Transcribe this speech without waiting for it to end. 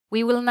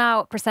We will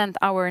now present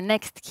our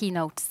next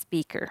keynote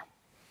speaker.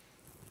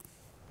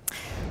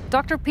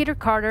 Dr. Peter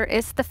Carter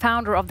is the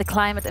founder of the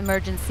Climate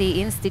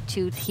Emergency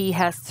Institute. He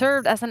has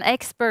served as an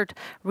expert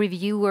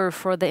reviewer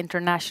for the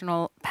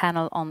International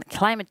Panel on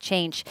Climate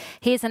Change.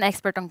 He is an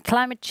expert on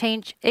climate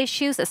change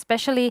issues,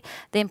 especially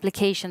the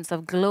implications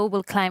of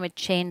global climate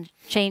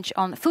change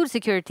on food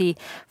security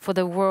for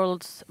the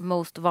world's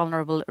most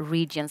vulnerable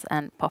regions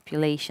and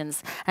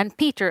populations. And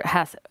Peter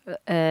has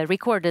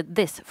recorded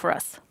this for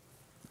us.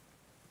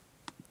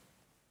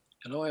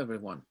 Hello,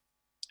 everyone.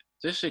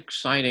 This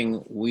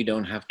exciting We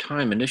Don't Have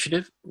Time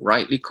initiative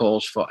rightly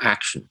calls for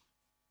action.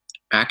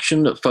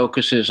 Action that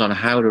focuses on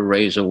how to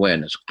raise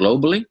awareness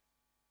globally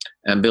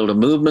and build a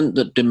movement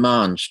that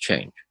demands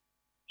change.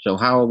 So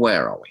how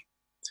aware are we?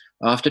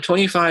 After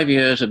 25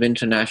 years of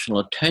international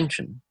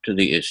attention to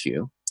the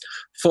issue,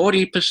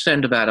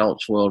 40% of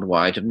adults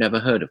worldwide have never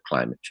heard of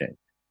climate change,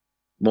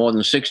 more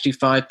than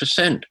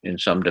 65% in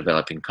some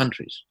developing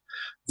countries.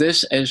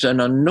 This is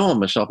an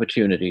enormous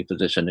opportunity for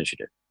this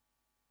initiative.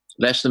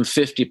 Less than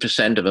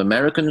 50% of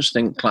Americans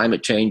think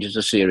climate change is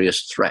a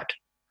serious threat.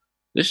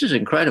 This is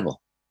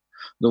incredible.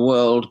 The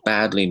world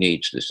badly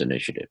needs this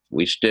initiative.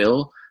 We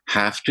still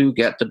have to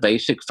get the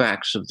basic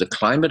facts of the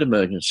climate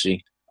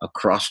emergency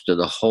across to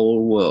the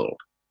whole world.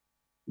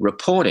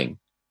 Reporting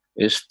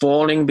is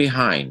falling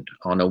behind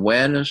on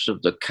awareness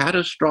of the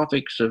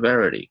catastrophic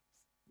severity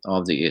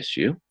of the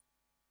issue.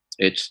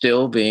 It's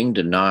still being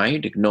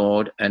denied,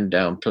 ignored, and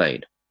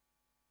downplayed.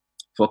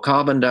 For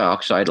carbon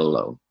dioxide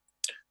alone,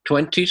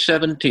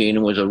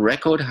 2017 was a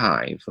record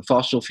high for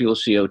fossil fuel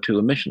CO2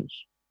 emissions.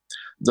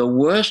 The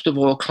worst of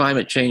all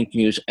climate change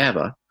news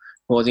ever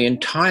for the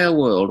entire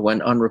world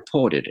went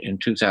unreported in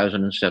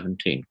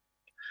 2017.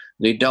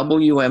 The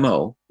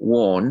WMO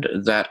warned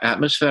that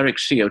atmospheric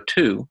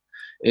CO2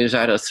 is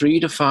at a 3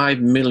 to 5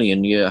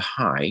 million year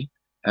high,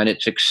 and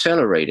it's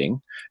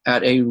accelerating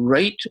at a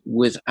rate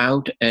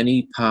without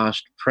any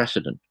past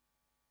precedent.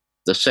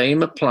 The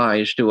same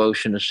applies to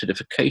ocean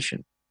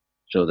acidification,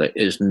 so there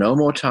is no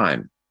more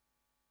time.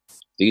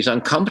 These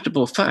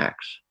uncomfortable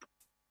facts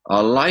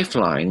are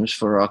lifelines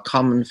for our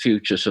common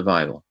future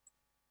survival.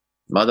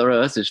 Mother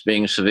Earth is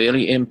being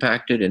severely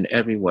impacted in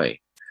every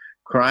way,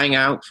 crying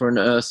out for an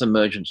Earth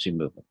emergency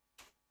movement.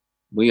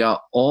 We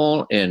are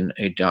all in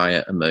a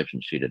dire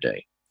emergency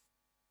today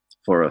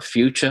for a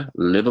future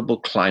livable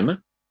climate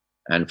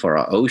and for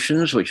our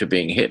oceans, which are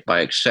being hit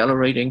by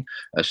accelerating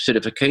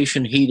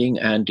acidification, heating,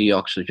 and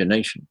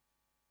deoxygenation.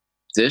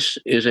 This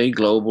is a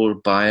global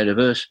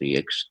biodiversity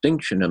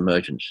extinction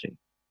emergency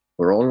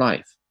for all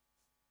life.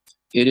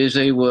 It is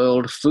a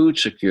world food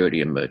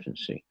security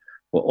emergency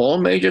for all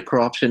major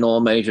crops in all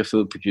major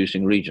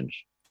food-producing regions.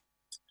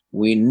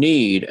 We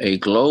need a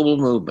global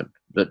movement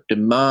that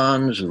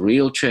demands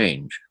real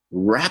change,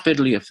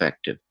 rapidly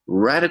effective,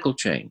 radical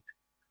change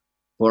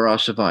for our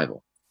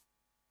survival.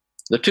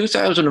 The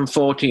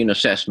 2014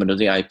 assessment of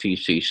the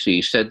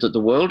IPCC said that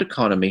the world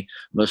economy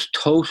must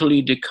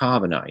totally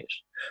decarbonize,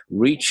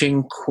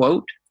 reaching,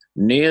 quote,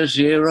 near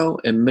zero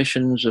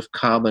emissions of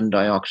carbon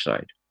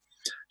dioxide.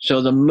 So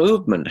the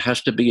movement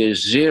has to be a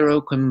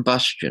zero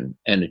combustion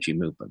energy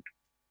movement.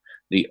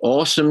 The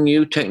awesome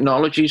new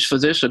technologies for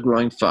this are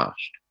growing fast.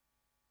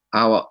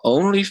 Our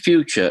only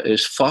future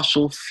is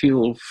fossil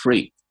fuel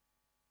free.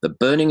 The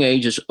burning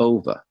age is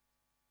over.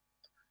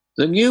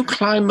 The new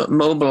Climate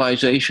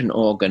Mobilization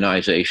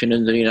organization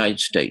in the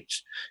United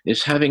States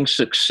is having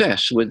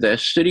success with their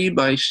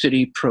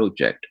city-by-city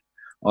project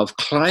of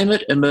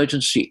climate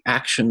emergency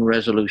action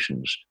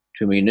resolutions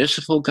to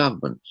municipal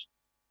governments,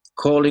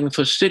 calling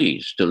for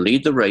cities to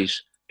lead the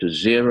race to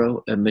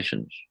zero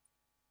emissions.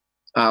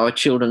 Our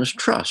Children's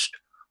Trust,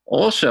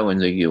 also in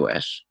the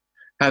US,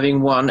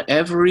 having won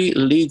every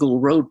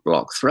legal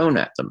roadblock thrown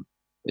at them,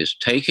 is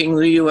taking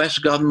the US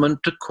government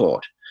to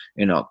court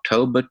in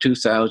October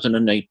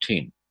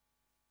 2018.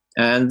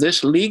 And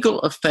this legal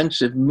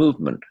offensive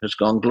movement has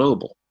gone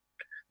global.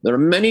 There are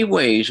many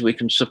ways we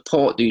can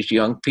support these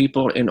young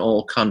people in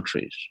all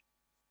countries.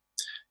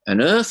 An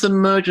Earth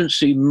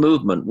emergency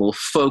movement will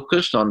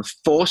focus on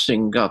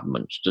forcing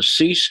governments to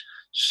cease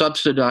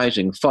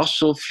subsidizing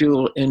fossil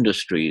fuel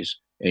industries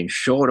in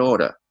short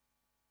order.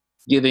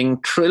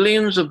 Giving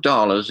trillions of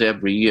dollars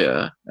every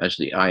year, as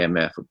the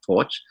IMF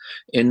reports,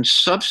 in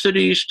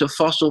subsidies to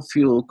fossil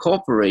fuel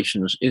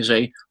corporations is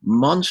a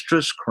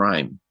monstrous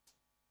crime.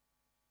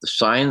 The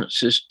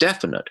science is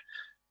definite.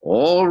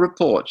 All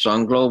reports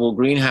on global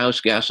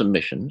greenhouse gas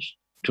emissions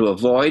to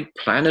avoid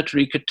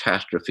planetary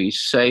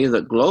catastrophes say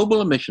that global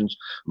emissions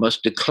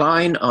must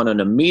decline on an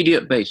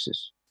immediate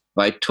basis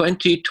by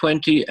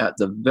 2020 at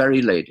the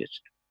very latest.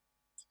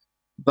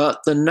 But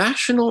the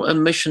national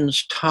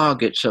emissions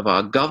targets of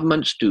our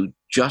governments do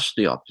just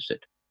the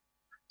opposite.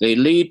 They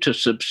lead to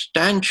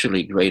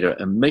substantially greater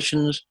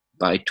emissions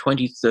by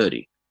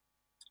 2030.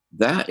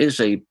 That is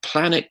a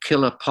planet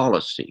killer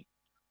policy,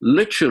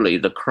 literally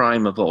the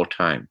crime of all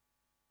time.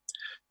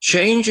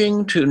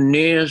 Changing to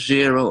near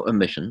zero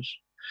emissions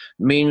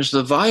means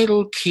the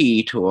vital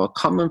key to our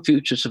common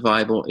future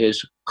survival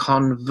is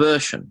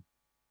conversion.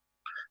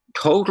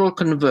 total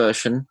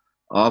conversion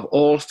of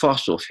all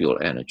fossil fuel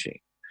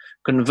energy,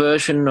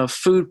 conversion of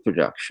food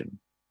production.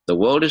 The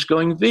world is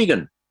going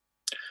vegan.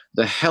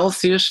 The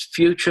healthiest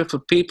future for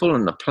people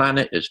on the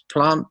planet is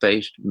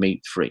plant-based,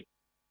 meat-free.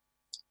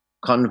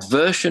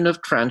 Conversion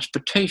of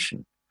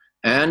transportation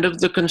and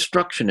of the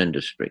construction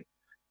industry.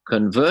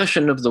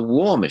 Conversion of the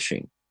war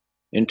machine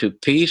into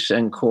peace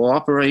and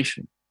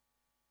cooperation.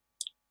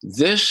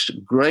 This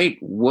great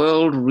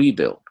world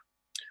rebuild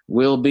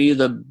will be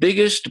the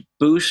biggest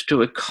boost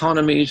to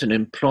economies and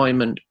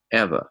employment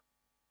ever.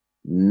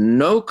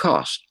 No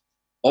cost,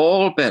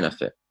 all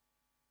benefit,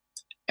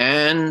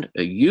 and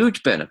a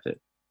huge benefit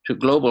to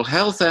global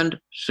health and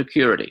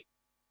security.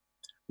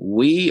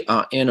 We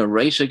are in a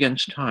race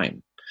against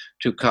time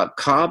to cut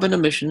carbon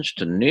emissions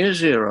to near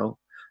zero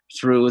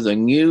through the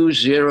new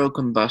zero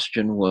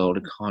combustion world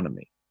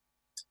economy.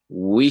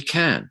 We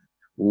can,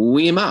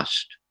 we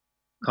must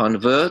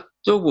convert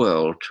the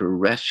world to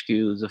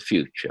rescue the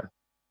future.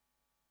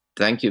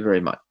 Thank you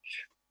very much.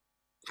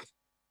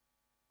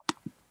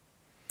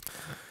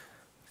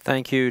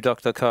 Thank you,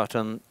 Dr.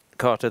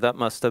 Carter. That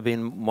must have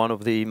been one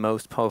of the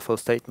most powerful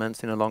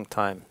statements in a long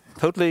time.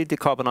 Totally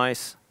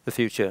decarbonize the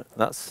future.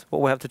 That's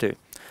what we have to do.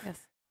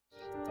 Yes.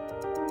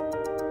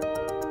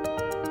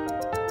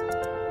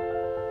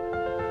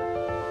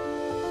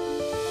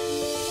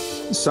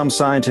 Some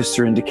scientists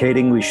are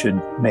indicating we should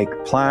make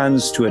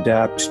plans to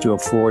adapt to a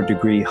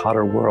 4-degree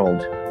hotter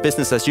world.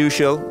 Business as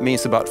usual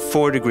means about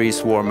 4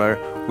 degrees warmer,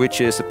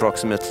 which is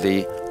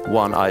approximately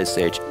 1 ice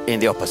age in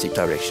the opposite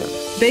direction.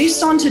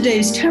 Based on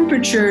today's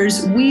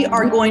temperatures, we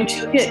are going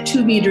to hit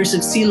 2 meters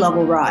of sea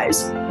level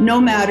rise, no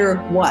matter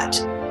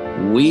what.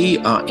 We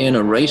are in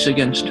a race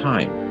against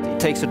time. It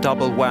takes a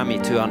double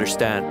whammy to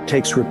understand. It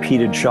takes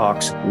repeated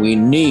shocks. We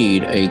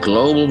need a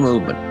global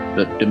movement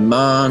that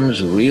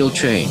demands real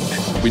change.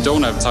 We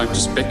don't have time to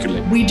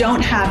speculate. We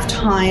don't have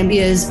time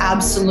is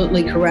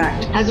absolutely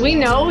correct. As we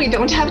know, we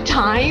don't have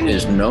time.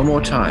 There's no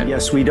more time.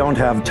 Yes, we don't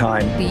have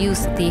time. We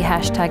use the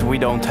hashtag We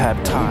don't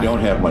have time. We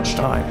don't have much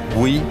time.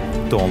 We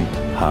don't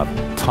have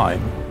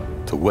time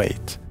to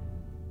wait.